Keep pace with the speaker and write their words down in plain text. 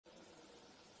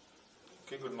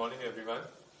Okay, good morning everyone.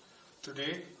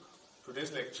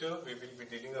 Today's lecture we will be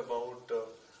dealing about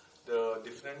the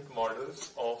different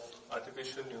models of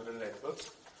artificial neural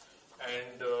networks,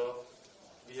 and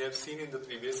we have seen in the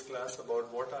previous class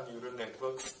about what are neural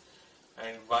networks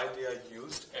and why they are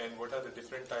used and what are the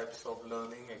different types of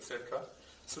learning, etc.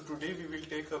 So today we will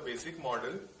take a basic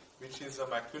model which is a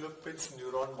McCulloch Pitts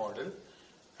Neuron Model,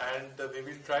 and we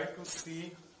will try to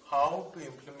see how to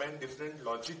implement different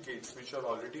logic gates which are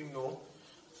already known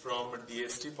from a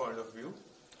DST point of view,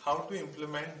 how to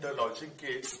implement the logic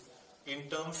gates in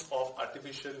terms of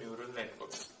artificial neural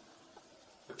networks.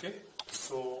 Okay,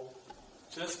 so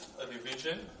just a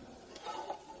revision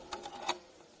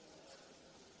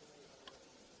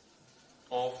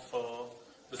of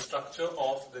the structure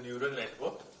of the neural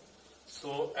network.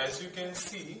 So as you can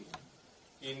see,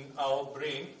 in our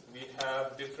brain we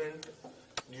have different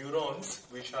neurons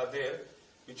which are there,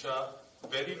 which are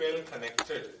very well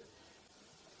connected.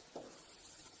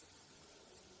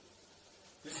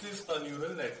 This is a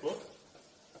neural network.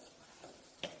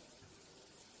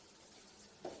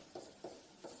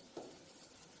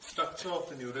 Structure of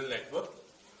the neural network.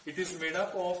 It is made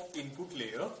up of input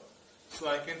layer. So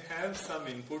I can have some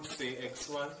inputs, say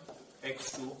x1,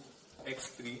 x2,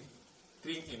 x3,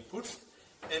 3 inputs,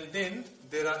 and then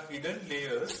there are hidden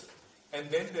layers, and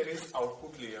then there is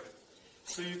output layer.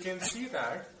 So you can see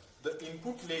that the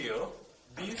input layer,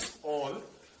 these all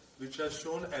which are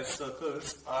shown as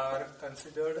circles are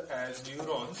considered as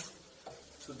neurons.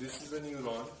 So this is a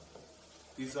neuron.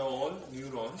 These are all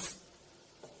neurons.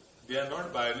 They are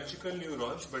not biological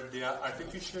neurons, but they are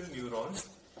artificial neurons,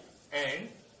 and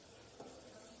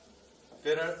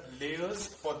there are layers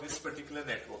for this particular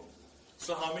network.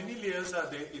 So how many layers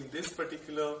are there in this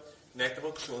particular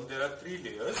network shown? There are 3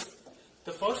 layers.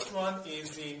 The first one is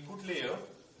the input layer.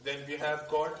 Then we have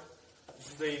got, this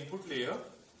is the input layer.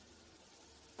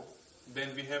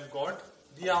 Then we have got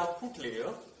the output layer,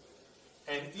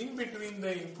 and in between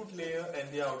the input layer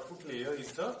and the output layer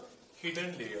is the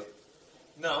hidden layer.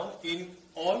 Now in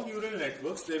all neural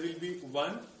networks there will be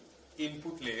one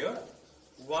input layer,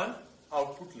 one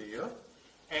output layer,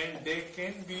 and there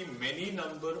can be many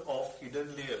number of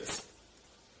hidden layers.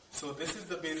 So this is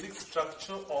the basic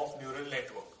structure of neural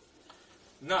network.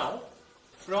 Now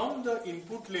from the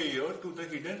input layer to the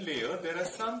hidden layer there are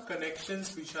some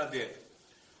connections which are there.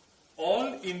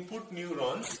 All input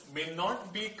neurons may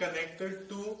not be connected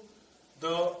to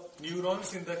the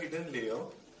neurons in the hidden layer.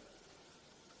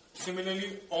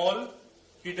 Similarly, all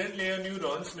hidden layer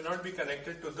neurons may not be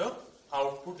connected to the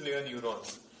output layer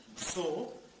neurons.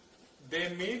 So there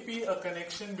may be a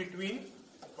connection between,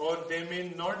 or there may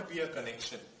not be a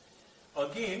connection.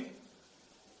 Again,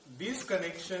 these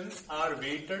connections are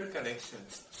weighted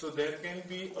connections. So there can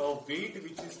be a weight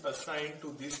which is assigned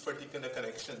to these particular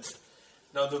connections.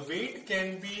 Now the weight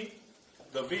can be,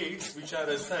 the weights which are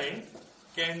assigned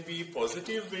can be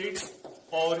positive weights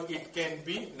or it can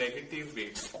be negative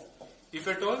weights. If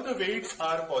at all the weights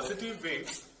are positive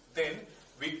weights, then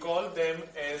we call them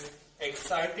as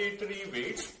excitatory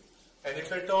weights, and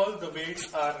if at all the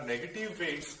weights are negative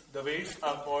weights, the weights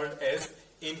are called as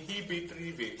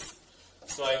inhibitory weights.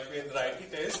 So I can write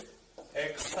it as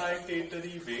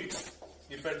excitatory weights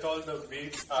if at all the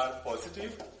weights are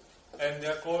positive, and they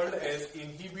are called as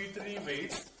inhibitory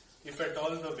weights if at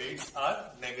all the weights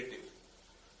are negative.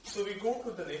 So we go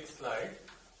to the next slide,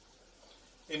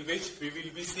 in which we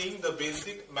will be seeing the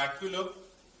basic McCulloch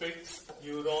Pitts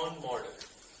Neuron Model.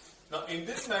 Now in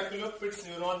this McCulloch Pitts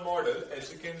Neuron Model,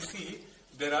 as you can see,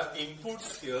 there are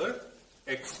inputs here,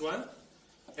 x1,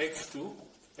 x2,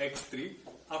 x3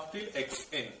 up till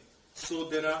xn. So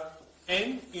there are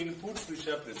n inputs which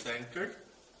are presented,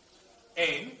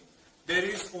 and there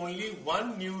is only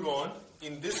one neuron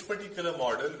in this particular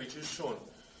model which is shown.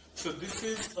 So this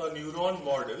is a neuron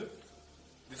model.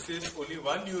 This is only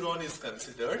one neuron is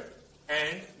considered,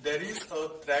 and there is a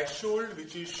threshold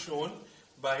which is shown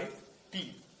by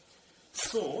t.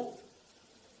 So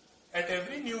at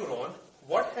every neuron,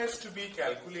 what has to be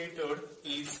calculated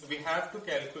is we have to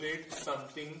calculate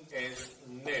something as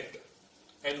net.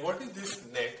 And what is this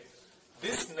net?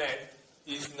 This net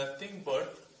is nothing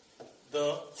but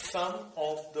the sum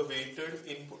of the weighted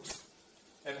inputs.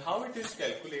 And how it is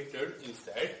calculated is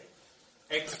that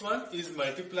x1 is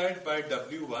multiplied by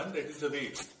w1, that is the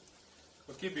weights.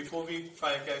 Okay, before we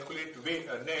calculate weight,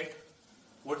 net,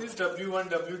 what is w1,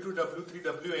 w2, w3,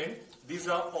 wn? These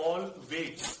are all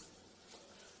weights.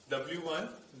 w1,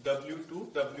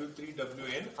 w2, w3,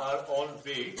 wn are all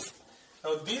weights.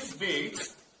 Now these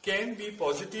weights can be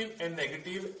positive and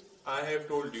negative, I have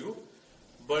told you.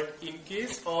 But in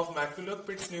case of McCulloch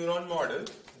Pitts Neuron Model,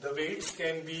 the weights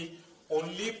can be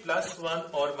only plus 1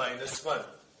 or minus 1.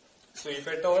 So if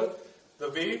at all the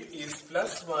weight is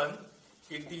plus 1,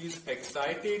 it is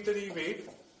excitatory weight,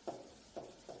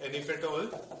 and if at all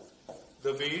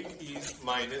the weight is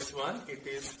minus 1, it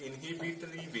is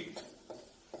inhibitory weight.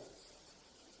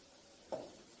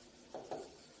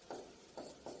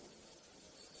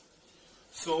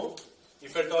 So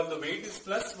if at all the weight is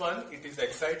plus 1, it is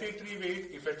excitatory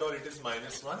weight. If at all it is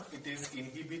minus 1, it is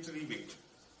inhibitory weight.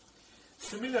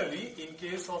 Similarly, in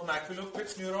case of McCulloch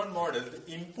Pitts neuron model, the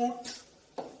inputs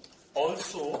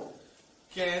also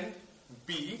can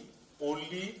be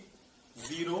only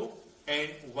 0 and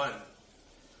 1.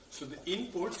 So the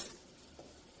inputs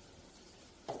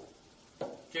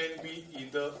can be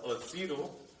either a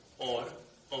 0 or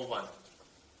a 1.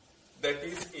 That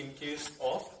is in case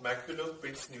of McCulloch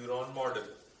Pitts neuron model.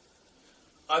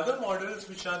 Other models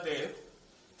which are there,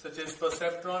 such as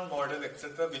perceptron model,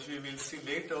 etc., which we will see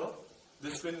later,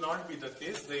 this will not be the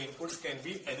case. The inputs can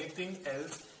be anything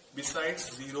else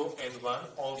besides 0 and 1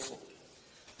 also.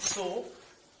 So,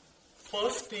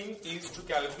 first thing is to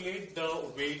calculate the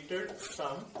weighted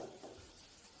sum.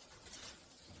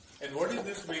 And what is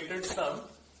this weighted sum?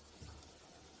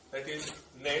 That is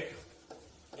net.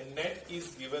 And net is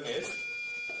given as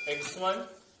x1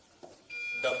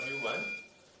 w1,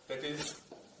 that is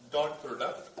dot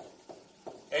product,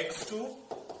 x2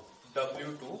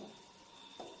 w2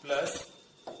 plus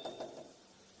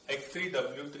x3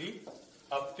 w3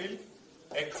 up till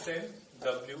xn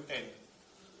wn.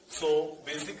 So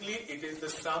basically it is the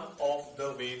sum of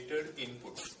the weighted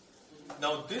inputs.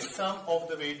 Now this sum of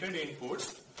the weighted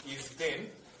inputs is then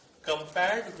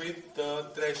compared with the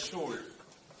threshold.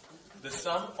 The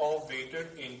sum of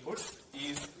weighted inputs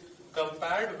is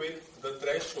compared with the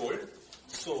threshold.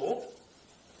 So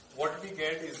what we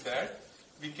get is that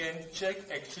we can check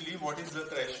actually what is the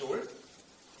threshold.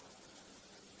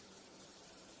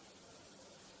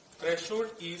 Threshold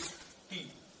is T,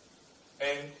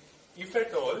 and if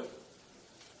at all,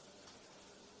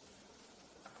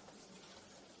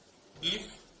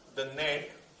 if the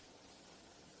net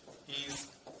is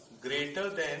greater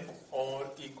than or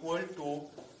equal to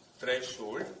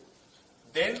threshold,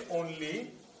 then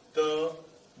only the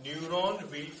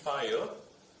neuron will fire,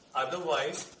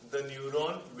 otherwise the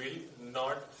neuron will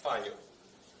not fire.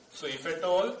 So if at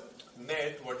all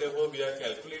net, whatever we are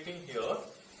calculating here,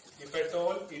 if at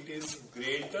all it is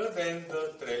greater than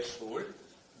the threshold,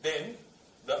 then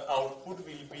the output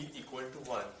will be equal to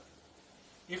 1.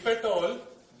 If at all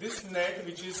this net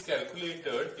which is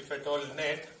calculated, if at all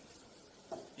net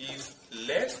is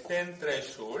less than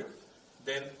threshold,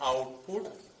 then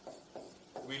output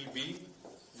will be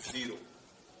 0.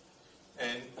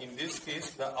 And in this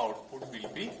case, the output will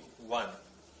be 1.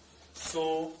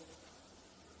 So,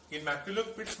 in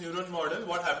McCulloch Pitts neuron model,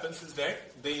 what happens is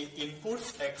that the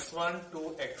inputs x1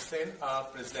 to xn are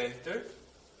presented.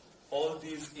 All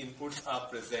these inputs are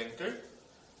presented.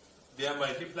 They are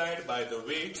multiplied by the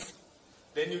weights.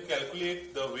 Then you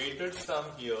calculate the weighted sum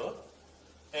here,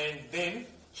 and then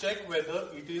check whether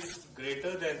it is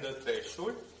greater than the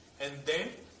threshold, and then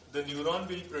the neuron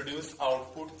will produce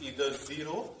output either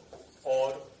 0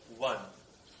 or 1.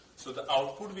 So the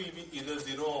output will be either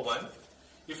 0 or 1.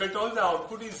 If at all the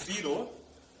output is 0,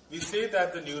 we say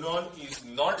that the neuron is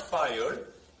not fired.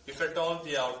 If at all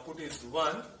the output is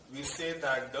 1, we say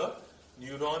that the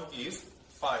neuron is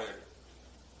fired.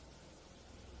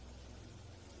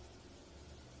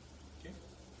 Okay.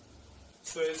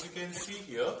 So as you can see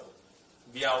here,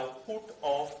 the output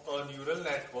of a neural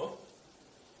network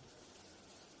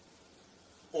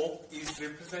is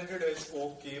represented as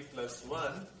OK plus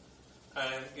 1,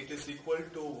 and it is equal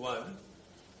to 1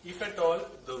 if at all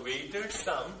the weighted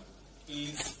sum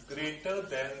is greater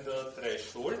than the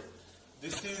threshold.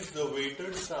 This is the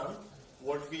weighted sum,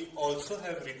 what we also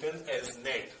have written as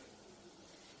net.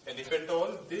 And if at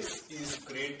all this is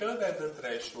greater than the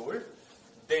threshold,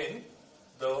 then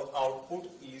the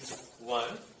output is 1.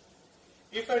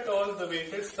 If at all the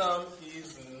weighted sum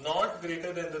is not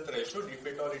greater than the threshold, if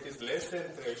at all it is less than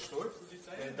threshold,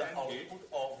 then the output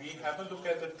of, we have a look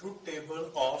at the truth table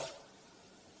of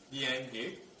the AND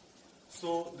gate.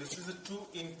 So this is a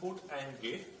 2-input AND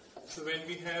gate. So when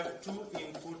we have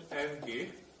 2-input AND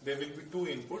gate, there will be 2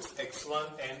 inputs, x1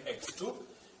 and x2,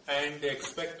 and the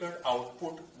expected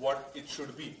output, what it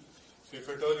should be. So if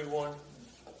at all you want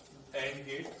AND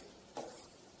gate,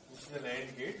 this is an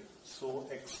AND gate, so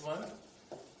x1,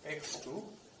 x2,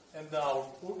 and the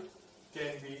output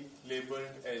can be labeled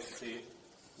as, say,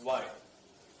 y.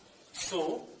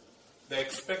 So the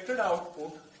expected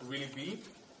output will be,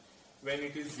 when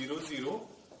it is 0, 0,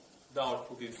 the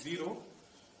output is 0.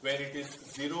 When it is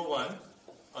 0, 1,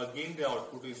 again the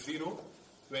output is 0.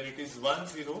 When it is 1,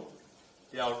 0,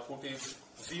 the output is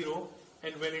 0.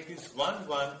 And when it is 1,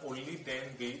 1, only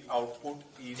then the output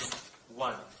is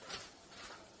 1.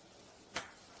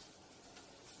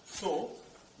 So,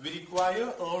 we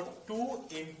require a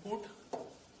 2-input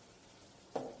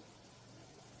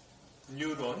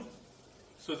neuron.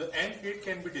 So, the AND gate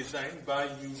can be designed by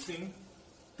using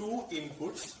 2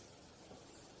 inputs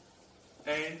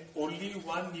and only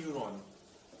 1 neuron.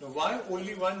 Now, why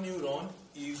only 1 neuron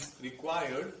is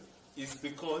required is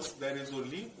because there is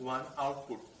only 1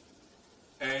 output,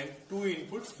 and 2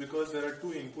 inputs because there are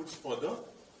 2 inputs for the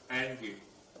AND gate.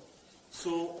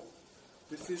 So,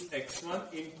 this is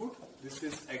X1 input, this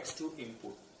is X2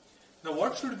 input. Now,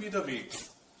 what should be the weights?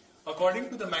 According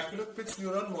to the McCulloch Pitts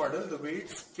Neuron Model, the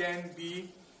weights can be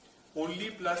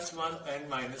only +1 and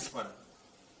 -1.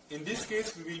 In this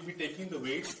case, we will be taking the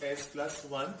weights as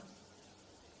 +1.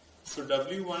 So,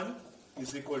 W1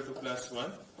 is equal to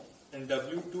 +1 and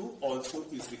W2 also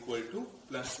is equal to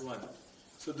 +1.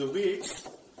 So, the weights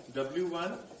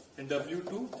W1 and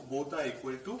W2 both are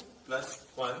equal to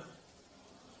 +1.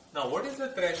 Now, what is the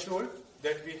threshold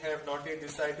that we have not yet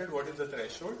decided? What is the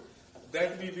threshold?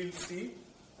 That we will see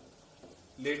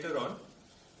later on.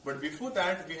 But before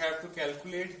that, we have to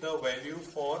calculate the value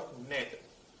for net.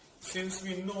 Since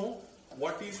we know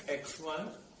what is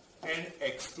X1 and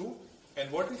X2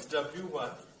 and what is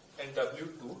W1 and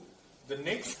W2, the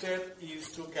next step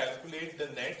is to calculate the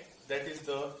net, that is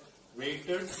the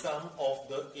weighted sum of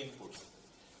the inputs.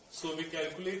 So we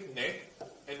calculate net,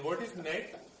 and what is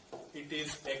net? It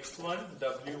is X1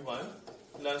 W1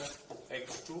 plus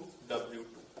X2 W2.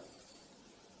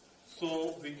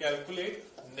 So we calculate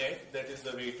net, that is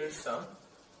the weighted sum,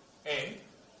 and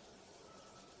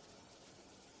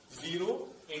 0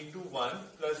 into 1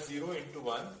 plus 0 into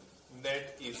 1,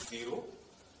 net is 0.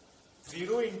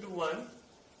 0 into 1,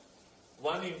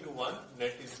 1 into 1,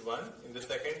 net is 1. In the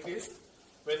second case,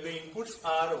 when the inputs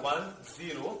are 1,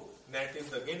 0, net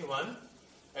is again 1.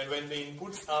 And when the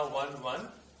inputs are 1, 1,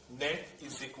 net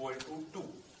is equal to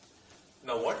 2.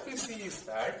 Now what we see is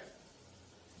that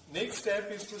next step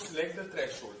is to select the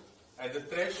threshold. And the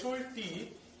threshold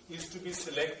T is to be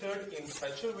selected in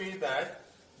such a way that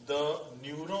the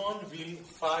neuron will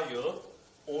fire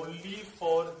only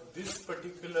for this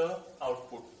particular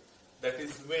output. That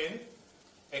is when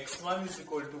X1 is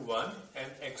equal to 1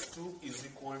 and X2 is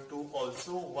equal to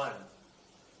also 1.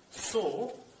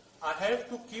 So, I have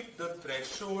to keep the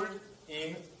threshold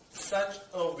in such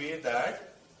a way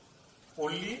that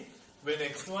only when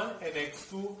X1 and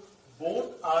X2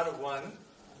 both are 1,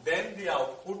 then the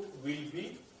output will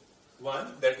be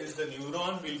 1, that is the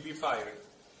neuron will be fired.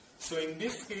 So in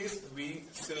this case, we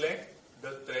select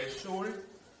the threshold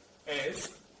as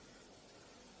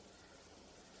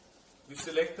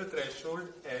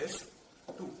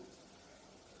 2.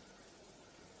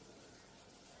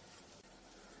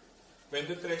 When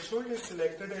the threshold is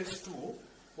selected as 2,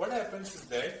 what happens is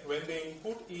that when the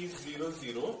input is 0,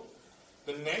 0,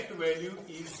 the net value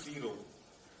is 0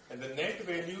 and the net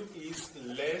value is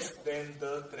less than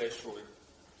the threshold.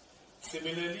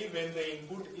 Similarly, when the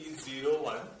input is 0,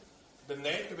 1, the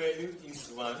net value is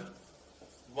 1.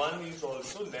 1 is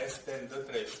also less than the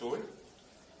threshold.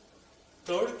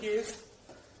 Third case,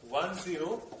 1,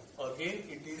 0, again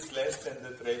it is less than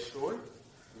the threshold,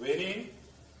 wherein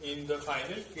in the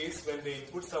final case when the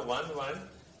inputs are 1, 1,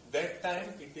 that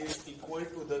time it is equal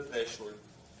to the threshold.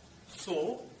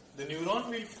 So, the neuron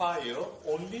will fire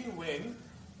only when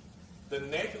the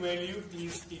net value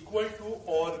is equal to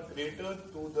or greater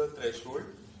to the threshold.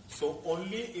 So,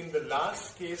 only in the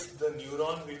last case the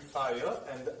neuron will fire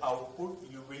and the output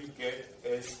you will get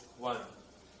as 1.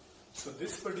 So,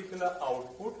 this particular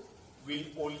output will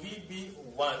only be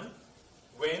 1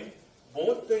 when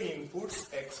both the inputs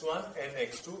X1 and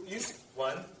X2 is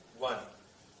 1, 1.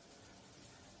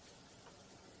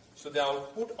 So, the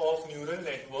output of neural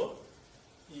network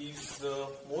is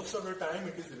most of the time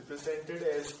it is represented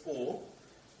as O.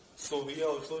 So, we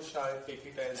also shall take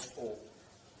it as O.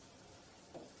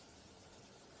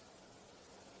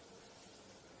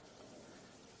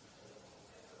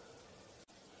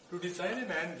 To design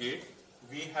an AND gate,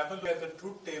 we have a look at the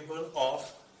truth table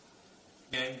of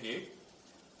AND gate.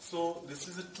 So, this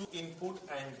is a 2-input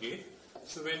AND gate.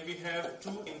 So, when we have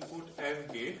 2-input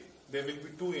AND gate, there will be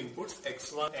 2 inputs,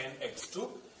 X1 and X2,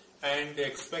 and the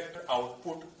expected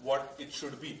output, what it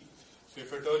should be. So,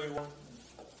 if at all you want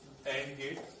AND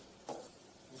gate,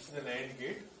 this is an AND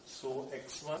gate. So,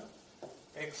 X1,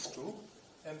 X2,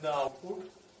 and the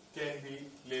output can be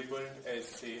labeled as,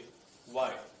 say,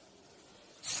 Y.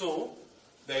 So,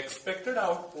 the expected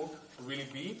output will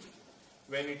be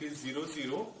when it is 0,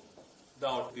 0, the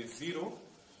output is 0.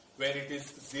 When it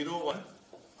is 0, 1,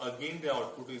 again the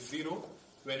output is 0.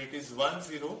 When it is 1,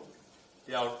 0,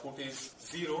 the output is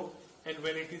 0. And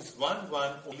when it is 1,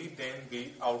 1, only then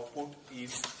the output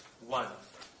is 1.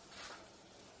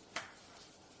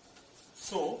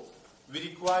 So, we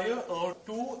require a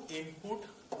 2-input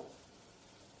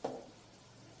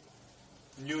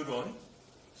neuron.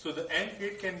 So, the AND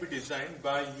gate can be designed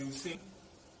by using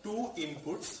 2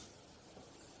 inputs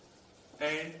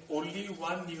and only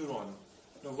 1 neuron.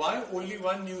 Now, why only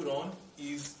 1 neuron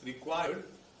is required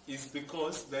is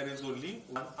because there is only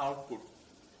 1 output,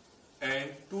 and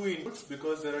 2 inputs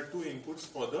because there are 2 inputs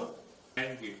for the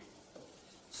AND gate.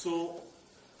 So,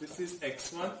 this is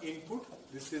x1 input,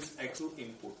 this is x2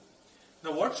 input.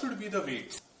 Now, what should be the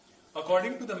weights?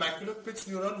 According to the McCulloch Pitts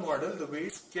Neuron Model, the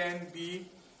weights can be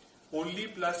only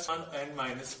plus 1 and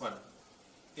minus 1.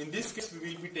 In this case,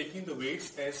 we will be taking the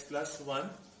weights as plus 1.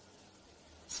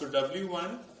 So,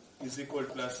 W1 is equal to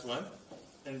plus 1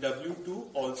 and W2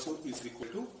 also is equal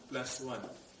to plus 1.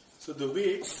 So, the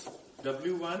weights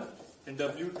W1 and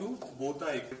W2 both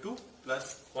are equal to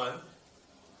plus 1.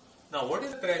 Now, what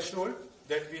is the threshold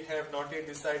that we have not yet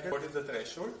decided? What is the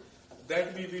threshold?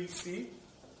 That we will see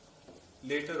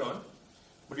later on.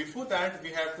 But before that, we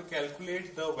have to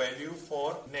calculate the value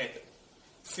for net.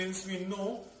 Since we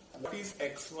know what is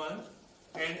x1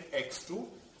 and x2,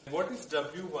 and what is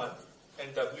w1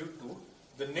 and w2,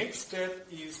 the next step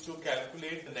is to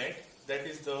calculate the net, that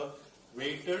is the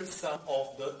weighted sum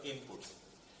of the inputs.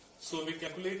 So we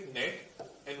calculate net,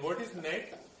 and what is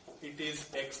net? It is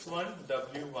x1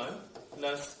 w1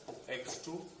 plus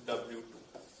x2 w2.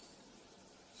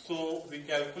 So we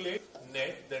calculate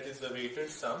net, that is the weighted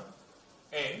sum,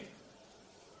 and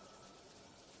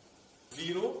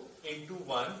 0 into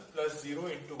 1 plus 0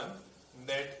 into 1,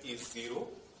 net is 0.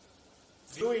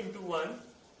 0 into 1,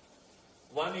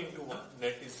 1 into 1,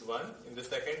 net is 1. In the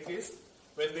second case,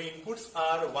 when the inputs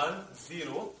are 1,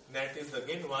 0, net is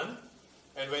again 1.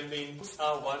 And when the inputs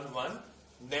are 1, 1,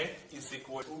 net is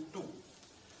equal to 2.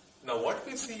 Now what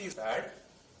we see is that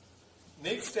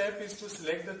next step is to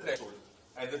select the threshold.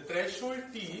 And the threshold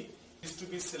T is to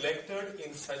be selected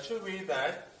in such a way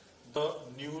that the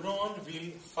neuron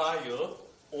will fire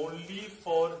only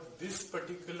for this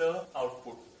particular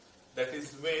output. That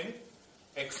is when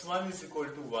x1 is equal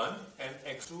to 1 and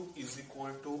x2 is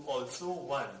equal to also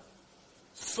 1.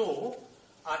 So,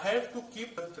 I have to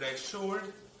keep the threshold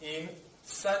in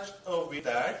such a way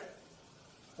that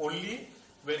only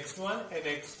when x1 and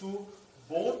x2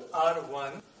 both are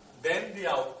 1, then the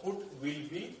output will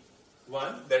be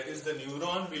 1, that is the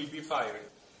neuron will be fired.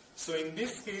 So in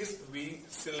this case, we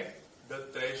select the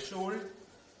threshold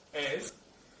as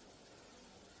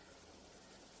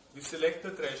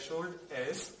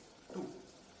 2.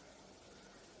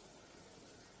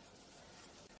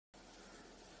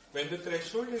 When the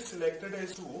threshold is selected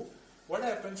as 2, what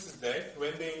happens is that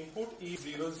when the input is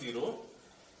 0, 0,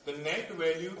 the net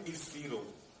value is 0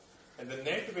 and the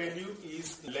net value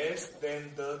is less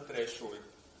than the threshold.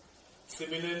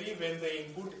 Similarly, when the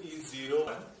input is 0,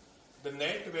 1, the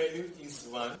net value is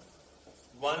 1.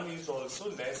 1 is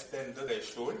also less than the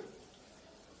threshold.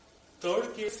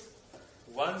 Third case,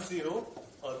 1, 0,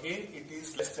 again it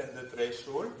is less than the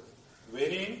threshold,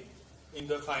 wherein in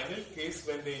the final case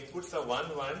when the inputs are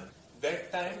 1, 1,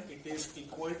 that time it is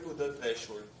equal to the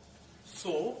threshold.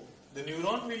 So, the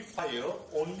neuron will fire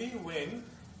only when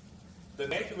the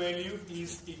net value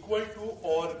is equal to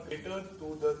or greater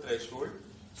to the threshold.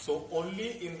 So,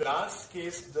 only in the last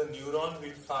case the neuron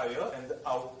will fire and the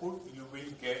output you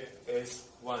will get as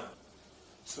 1.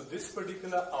 So, this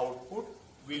particular output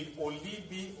will only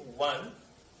be 1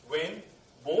 when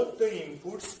both the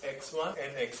inputs x1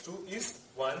 and x2 is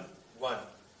 1, 1.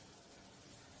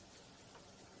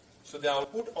 So the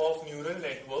output of neural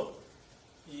network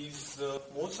is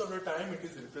most of the time it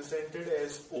is represented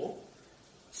as O.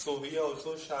 So we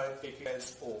also shall take it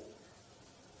as O.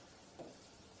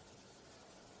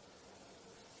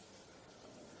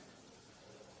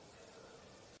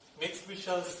 Next we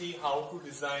shall see how to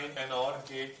design an OR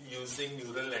gate using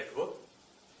neural network.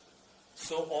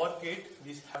 So OR gate,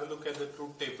 we have a look at the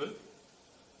truth table.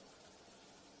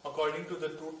 According to the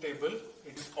truth table,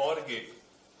 it is OR gate.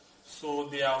 So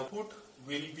the output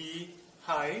will be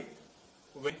high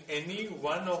when any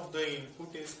one of the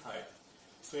input is high.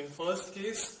 So in first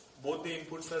case, both the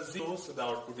inputs are 0, so the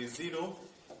output is 0.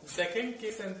 In second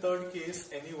case and third case,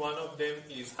 any one of them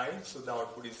is high, so the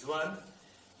output is 1.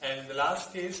 And in the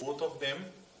last case, both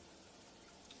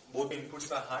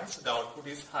inputs are high, so the output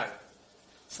is high.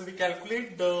 So we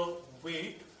calculate the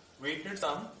weighted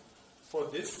sum for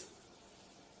this.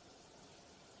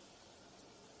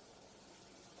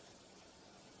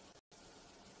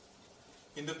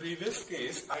 In the previous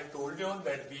case, I told you all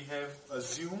that we have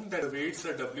assumed that the weights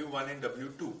are W1 and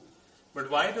W2.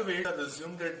 But why the weights are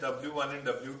assumed at W1 and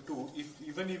W2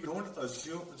 even if we don't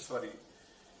assume,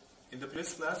 in the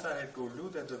previous class I had told you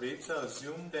that the weights are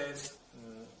assumed as,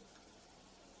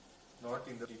 not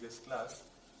in the previous class.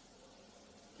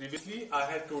 Previously I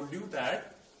had told you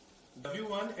that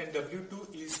W1 and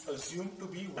W2 is assumed to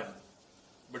be 1.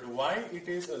 But why it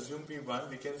is assumed to be 1,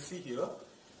 we can see here.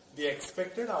 The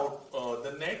expected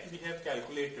the net we have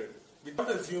calculated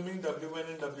without assuming W1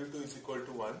 and W2 is equal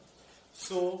to 1.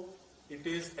 So it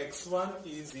is x1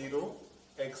 is 0,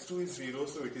 x2 is 0,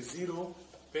 so it is 0.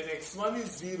 When x1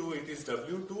 is 0, it is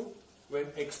W2. When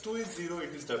x2 is 0,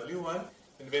 it is W1.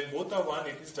 And when both are 1,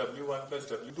 it is W1 plus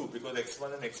W2 because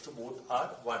x1 and x2 both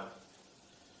are 1.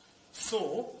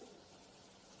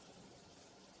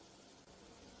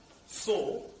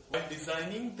 So when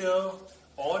designing the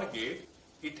OR gate,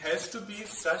 it has to be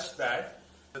such that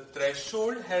the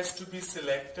threshold has to be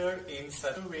selected in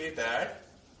such a way that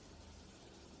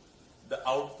the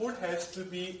output has to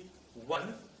be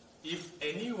 1 if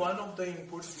any one of the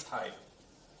inputs is high.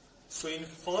 So in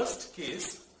first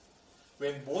case,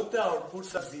 when both the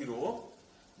outputs are 0,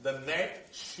 the net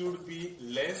should be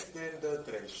less than the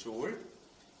threshold.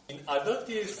 In other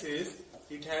cases,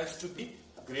 it has to be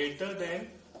greater than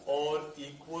or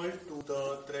equal to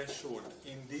the threshold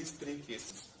in these three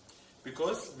cases,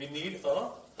 because we need a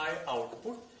high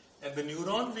output and the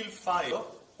neuron will fire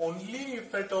only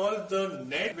if at all the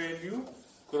net value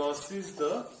crosses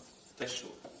the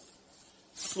threshold.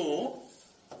 So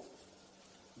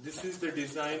this is the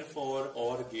design for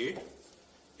OR gate.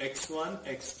 X1,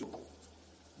 X2,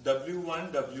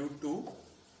 W1, W2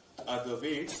 are the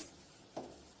weights,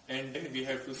 and then we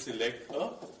have to select a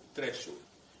threshold.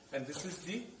 And this is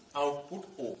the output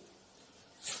O.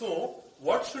 So,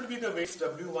 what should be the weights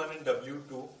W1 and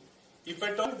W2? If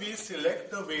at all we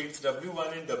select the weights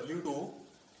W1 and W2,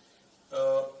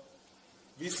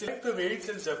 we select the weights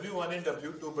as W1 and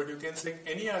W2, but you can select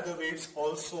any other weights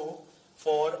also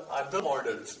for other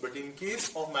models. But in case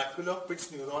of McCulloch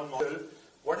Pitts Neuron Model,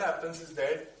 what happens is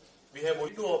that we have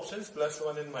only two options, plus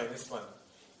 1 and minus 1.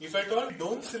 If at all we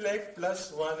don't select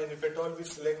plus 1 and if at all we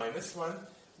select minus 1,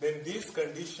 then these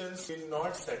conditions will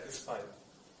not satisfy.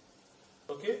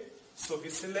 Okay? So we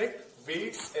select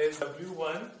weights as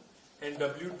W1 and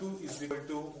W2 is equal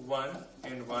to 1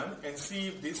 and 1 and see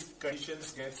if these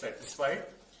conditions get satisfied.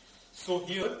 So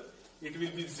here it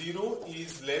will be 0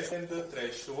 is less than the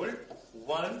threshold,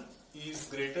 1 is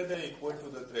greater than or equal to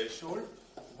the threshold,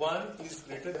 1 is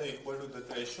greater than or equal to the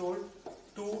threshold,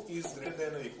 2 is greater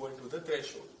than or equal to the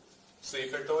threshold. So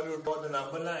if at all you draw the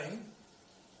number line,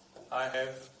 I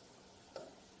have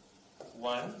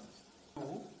 1,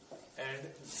 2 and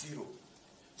 0.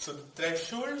 So the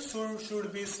threshold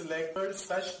should be selected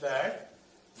such that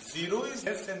 0 is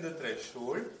less than the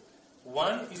threshold,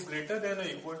 1 is greater than or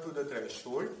equal to the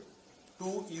threshold,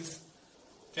 2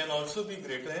 can also be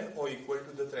greater than or equal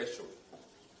to the threshold.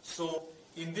 So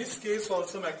in this case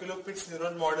also McCulloch Pitts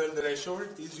Neuron Model, the threshold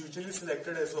is usually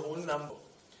selected as a whole number.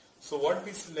 So what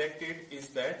we selected is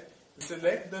that we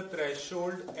select the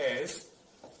threshold as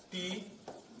t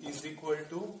is equal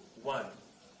to 1.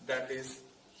 That is,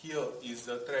 here is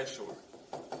the threshold.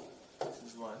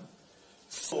 This is 1.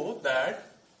 So that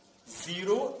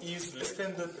 0 is less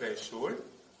than the threshold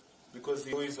because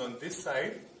 0 is on this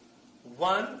side.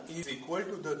 1 is equal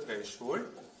to the threshold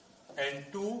and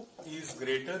 2 is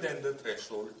greater than the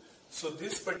threshold. So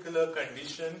this particular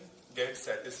condition gets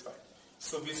satisfied.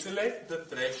 So we select the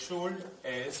threshold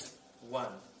as 1.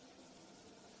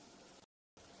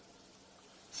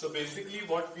 So basically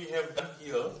what we have done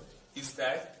here is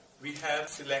that we have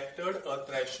selected a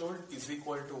threshold is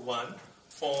equal to 1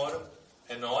 for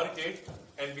an OR gate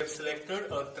and we have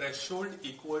selected a threshold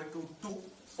equal to 2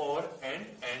 for an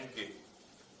AND gate.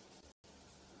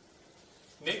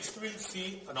 Next we'll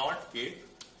see a NOT gate.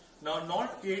 Now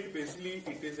NOT gate basically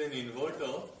it is an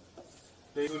inverter.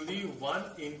 There is only one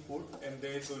input and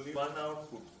there is only one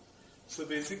output. So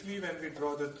basically when we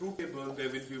draw the truth table there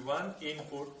will be one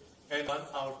input and one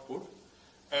output,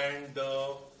 and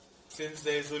since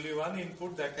there is only one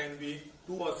input there can be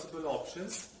two possible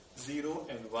options, 0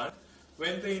 and 1.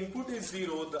 When the input is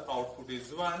 0 the output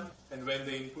is 1, and when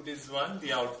the input is 1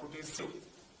 the output is 0.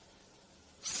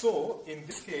 So in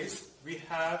this case we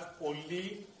have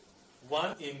only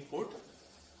one input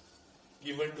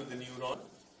given to the neuron.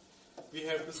 We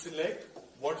have to select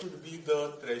what should be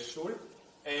the threshold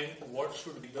and what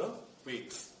should be the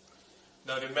weights.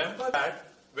 Now remember that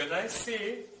when I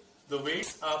say the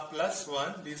weights are plus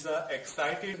 1, these are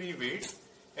excitatory weights,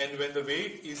 and when the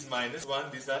weight is minus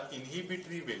 1, these are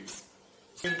inhibitory weights.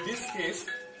 So in this case,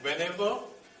 whenever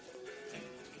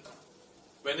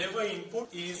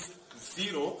input is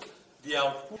 0, the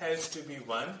output has to be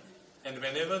 1, and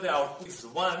whenever the output is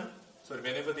 1,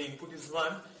 whenever the input is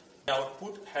 1, the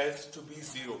output has to be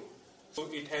 0. So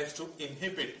it has to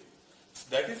inhibit.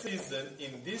 So that is the reason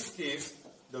in this case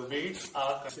the weights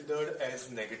are considered as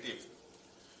negative.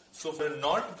 So for a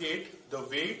NOT gate, the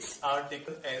weights are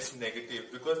taken as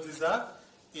negative because these are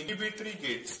inhibitory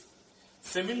gates.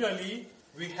 Similarly,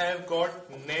 we have got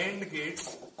NAND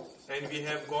gates and we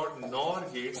have got NOR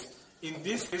gates. In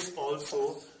this case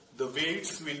also, the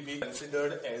weights will be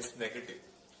considered as negative.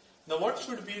 Now what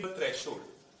should be the threshold?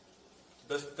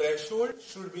 The threshold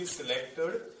should be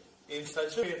selected in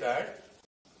such a way that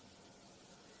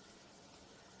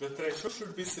the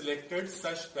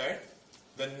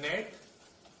net,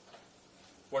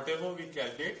 whatever we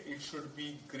calculate, it should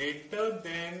be greater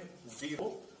than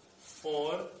 0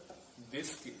 for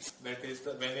this case. That is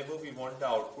whenever we want the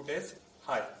output as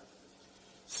high.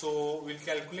 So we'll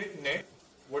calculate net.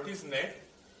 What is net?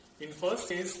 In first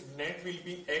case, net will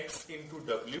be x into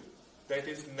w. That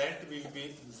is net will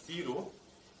be 0.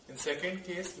 In second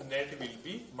case, net will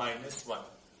be minus 1.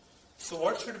 So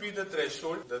what should be the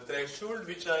threshold? The threshold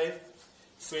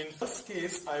so in first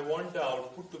case, I want the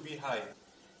output to be high.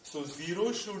 So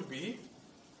 0 should be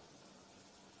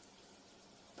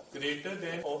greater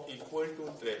than or equal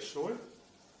to threshold,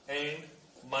 and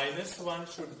minus 1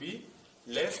 should be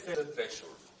less than the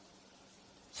threshold.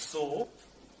 So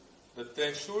the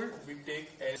threshold we take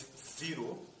as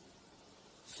 0.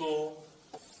 So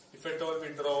if at all we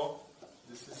draw,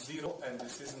 this is 0 and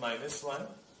this is minus 1.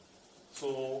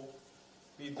 So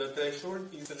the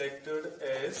threshold is selected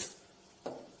as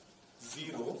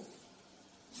 0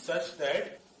 such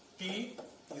that t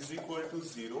is equal to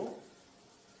 0.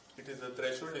 It is the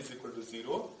threshold is equal to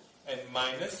 0 and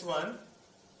minus 1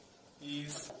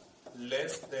 is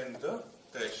less than the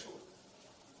threshold.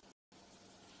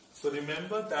 So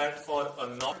remember that for a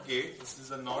NOT gate, this is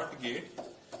a NOT gate.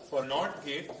 For NOT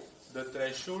gate, the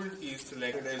threshold is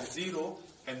selected as 0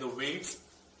 and the weights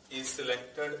is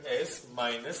selected as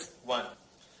minus 1.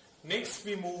 Next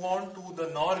we move on to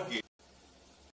the NOR gate.